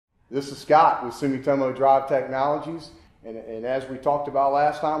This is Scott with Sumitomo Drive Technologies, and as we talked about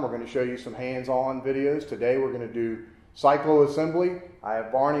last time, we're going to show you some hands-on videos. Today we're going to do cyclo assembly. I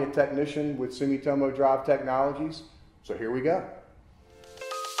have Barney, a technician with Sumitomo Drive Technologies, so here we go.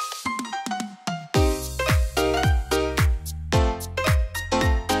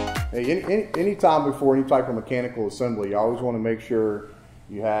 Hey, any time before any type of mechanical assembly, you always want to make sure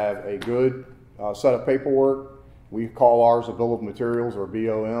you have a good set of paperwork. We call ours a bill of materials, or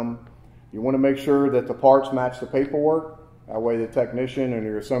BOM. You want to make sure that the parts match the paperwork. That way the technician and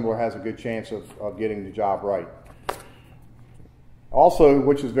your assembler has a good chance of getting the job right. Also,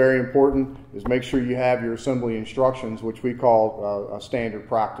 which is very important, is make sure you have your assembly instructions, which we call a standard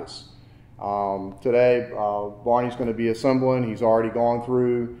practice. Today, Barney's going to be assembling. He's already gone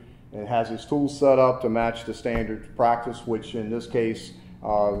through and has his tools set up to match the standard practice, which in this case,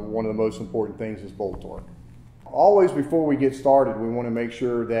 one of the most important things is bolt torque. Always before we get started, we want to make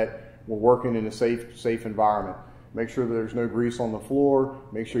sure that we're working in a safe environment. Make sure that there's no grease on the floor.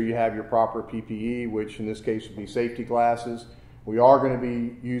 Make sure you have your proper PPE, which in this case would be safety glasses. We are going to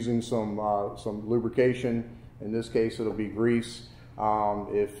be using some lubrication. In this case, it'll be grease.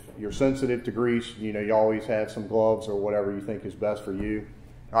 If you're sensitive to grease, you always have some gloves or whatever you think is best for you.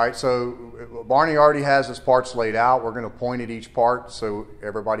 All right, so Barney already has his parts laid out. We're going to point at each part so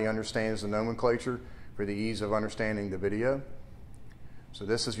everybody understands the nomenclature for the ease of understanding the video. So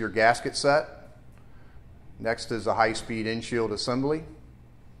this is your gasket set. Next is a high-speed in-shield assembly.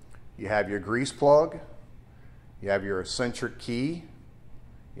 You have your grease plug. You have your eccentric key.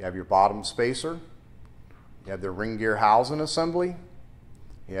 You have your bottom spacer. You have the ring gear housing assembly.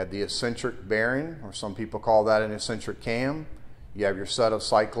 You have the eccentric bearing, or some people call that an eccentric cam. You have your set of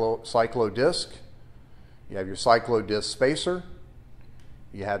cyclo disc. You have your cyclo disc spacer.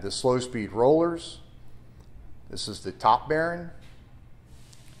 You have the slow speed rollers. This is the top bearing.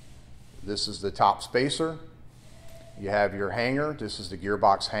 This is the top spacer. You have your hanger. This is the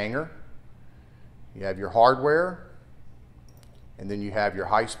gearbox hanger. You have your hardware. And then you have your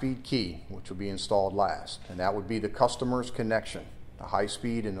high-speed key, which will be installed last. And that would be the customer's connection, the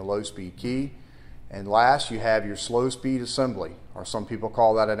high-speed and the low-speed key. And last, you have your slow-speed assembly, or some people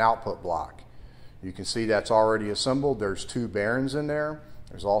call that an output block. You can see that's already assembled. There's two bearings in there.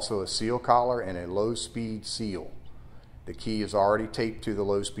 There's also a seal collar and a low-speed seal. The key is already taped to the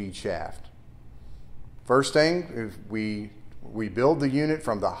low-speed shaft. First thing is we build the unit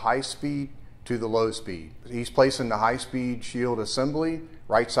from the high-speed to the low-speed. He's placing the high-speed shield assembly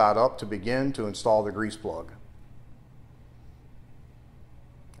right side up to begin to install the grease plug.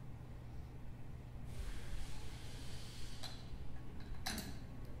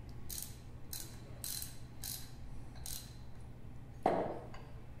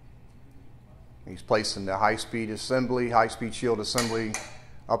 He's placing the high-speed shield assembly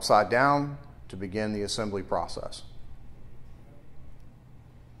upside down to begin the assembly process.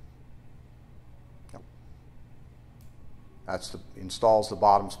 Installs the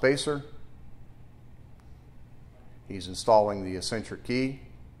bottom spacer. He's installing the eccentric key.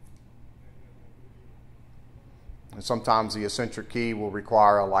 And sometimes the eccentric key will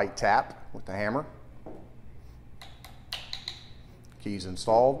require a light tap with the hammer. Key's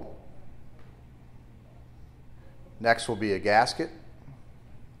installed. Next will be a gasket.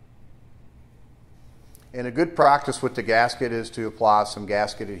 And a good practice with the gasket is to apply some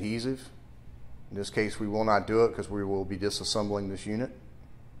gasket adhesive. In this case, we will not do it because we will be disassembling this unit.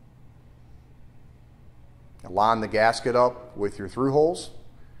 Line the gasket up with your through holes.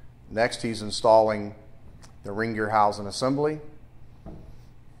 Next, he's installing the ring gear housing assembly.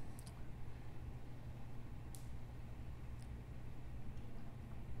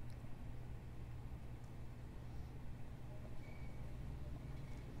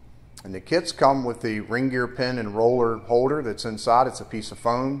 And the kits come with the ring gear pin and roller holder that's inside. It's a piece of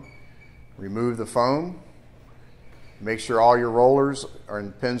foam. Remove the foam. Make sure all your rollers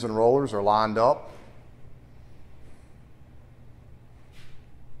and pins and rollers are lined up.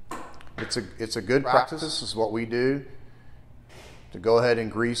 It's a good practice. This is what we do to go ahead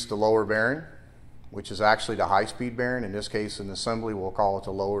and grease the lower bearing, which is actually the high-speed bearing. In this case, in assembly, we'll call it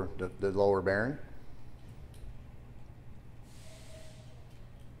the lower bearing.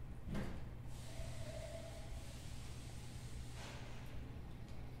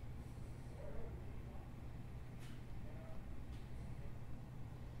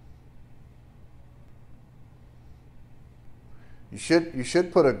 You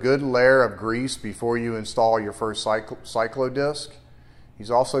should put a good layer of grease before you install your first cyclo disc. He's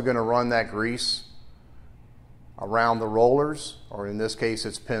also going to run that grease around the rollers, or in this case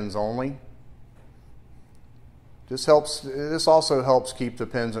it's pins only, This also helps keep the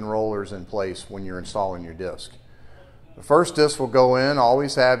pins and rollers in place when you're installing your disc. The first disc will go in.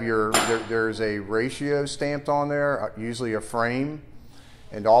 Always have there's a ratio stamped on there, usually a frame,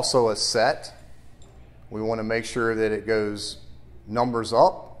 and also a set. We want to make sure that it goes numbers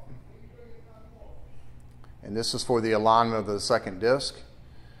up. And this is for the alignment of the second disc.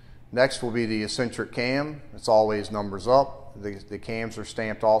 Next will be the eccentric cam. It's always numbers up. The cams are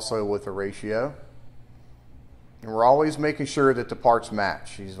stamped also with a ratio. And we're always making sure that the parts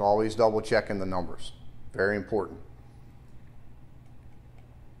match. He's always double checking the numbers. Very important.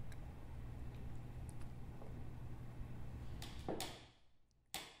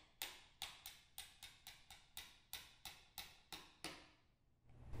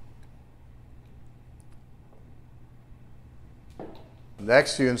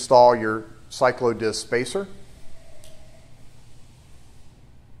 Next, you install your cyclo disc spacer.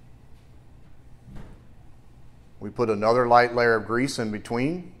 We put another light layer of grease in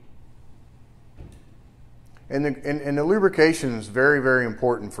between. And the lubrication is very, very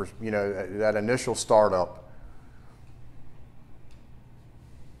important for, that initial startup.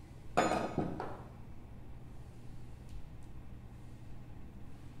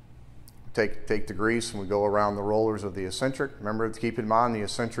 Take the grease and we go around the rollers of the eccentric. Remember to keep in mind the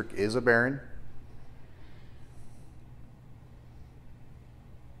eccentric is a bearing.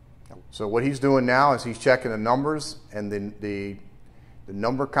 So what he's doing now is he's checking the numbers, and then the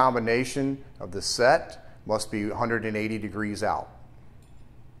number combination of the set must be 180 degrees out.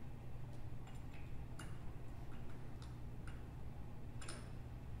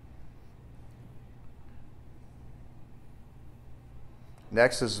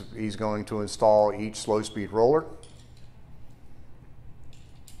 Next is he's going to install each slow speed roller.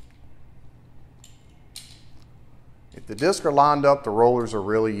 If the discs are lined up, the rollers are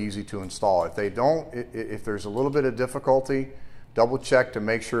really easy to install. If they don't, if there's a little bit of difficulty, double check to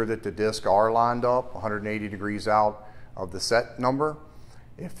make sure that the discs are lined up 180 degrees out of the set number.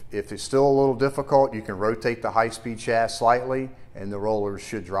 If it's still a little difficult, you can rotate the high speed shaft slightly and the rollers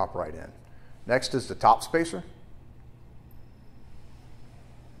should drop right in. Next is the top spacer.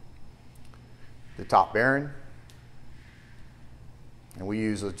 The top bearing. And we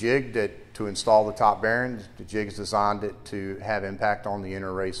use a jig to install the top bearing. The jig is designed to have impact on the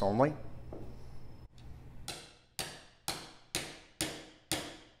inner race only.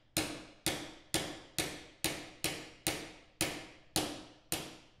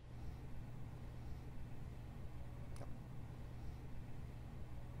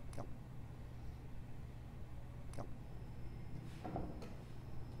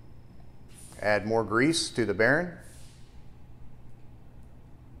 Add more grease to the bearing.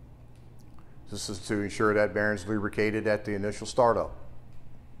 This is to ensure that bearing is lubricated at the initial startup.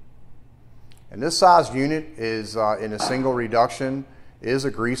 And this size unit is in a single reduction is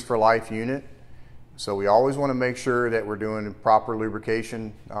a grease for life unit. So we always want to make sure that we're doing proper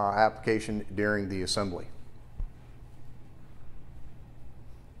lubrication application during the assembly.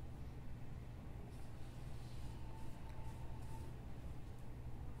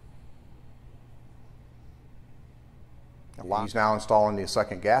 He's now installing the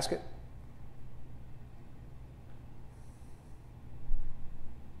second gasket.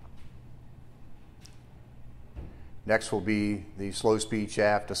 Next will be the slow speed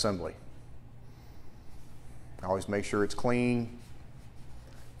shaft assembly. Always make sure it's clean,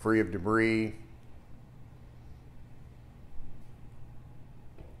 free of debris.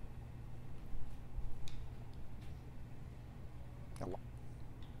 I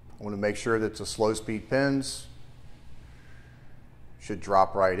want to make sure that the slow speed pins should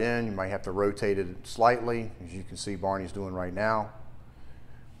drop right in. You might have to rotate it slightly, as you can see Barney's doing right now.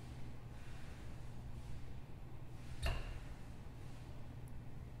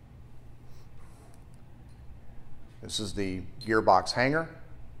 This is the gearbox hanger.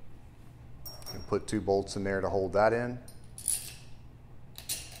 You can put 2 bolts in there to hold that in.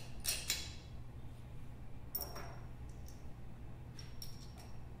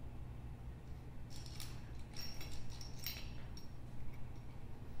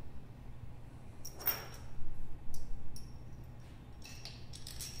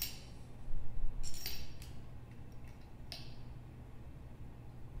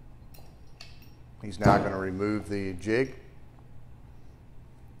 He's now going to remove the jig.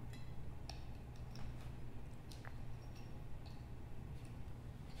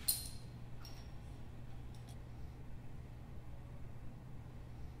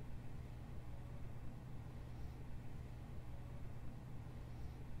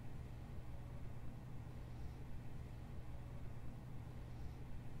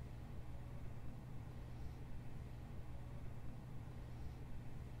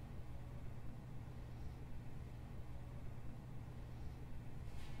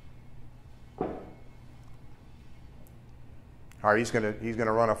 All right, he's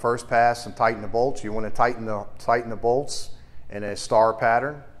gonna run a first pass and tighten the bolts. You want to tighten the bolts in a star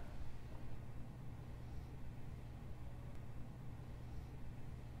pattern.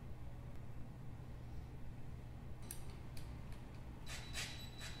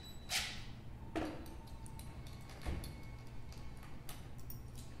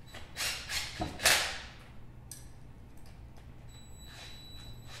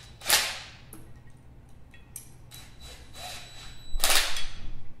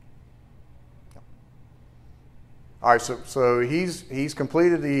 All right, so he's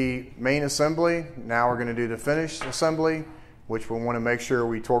completed the main assembly. Now we're going to do the finished assembly, which we want to make sure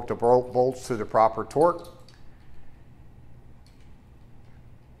we torque the bolts to the proper torque.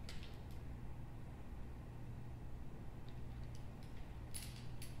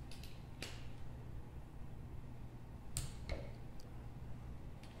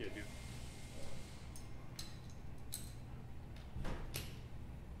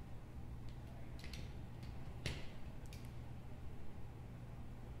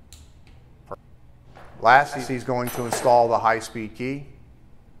 Last, he's going to install the high-speed key.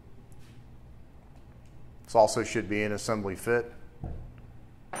 This also should be an assembly fit.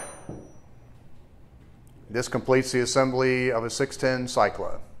 This completes the assembly of a 610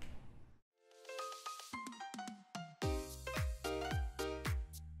 Cyclo.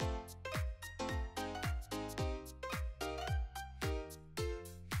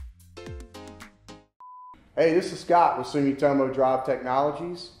 Hey, this is Scott with Sumitomo Drive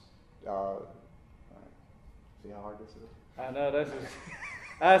Technologies. See how hard this is? I know, that's just,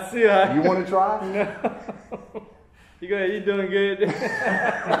 I see how. You want to try? No. You go ahead, you're doing good.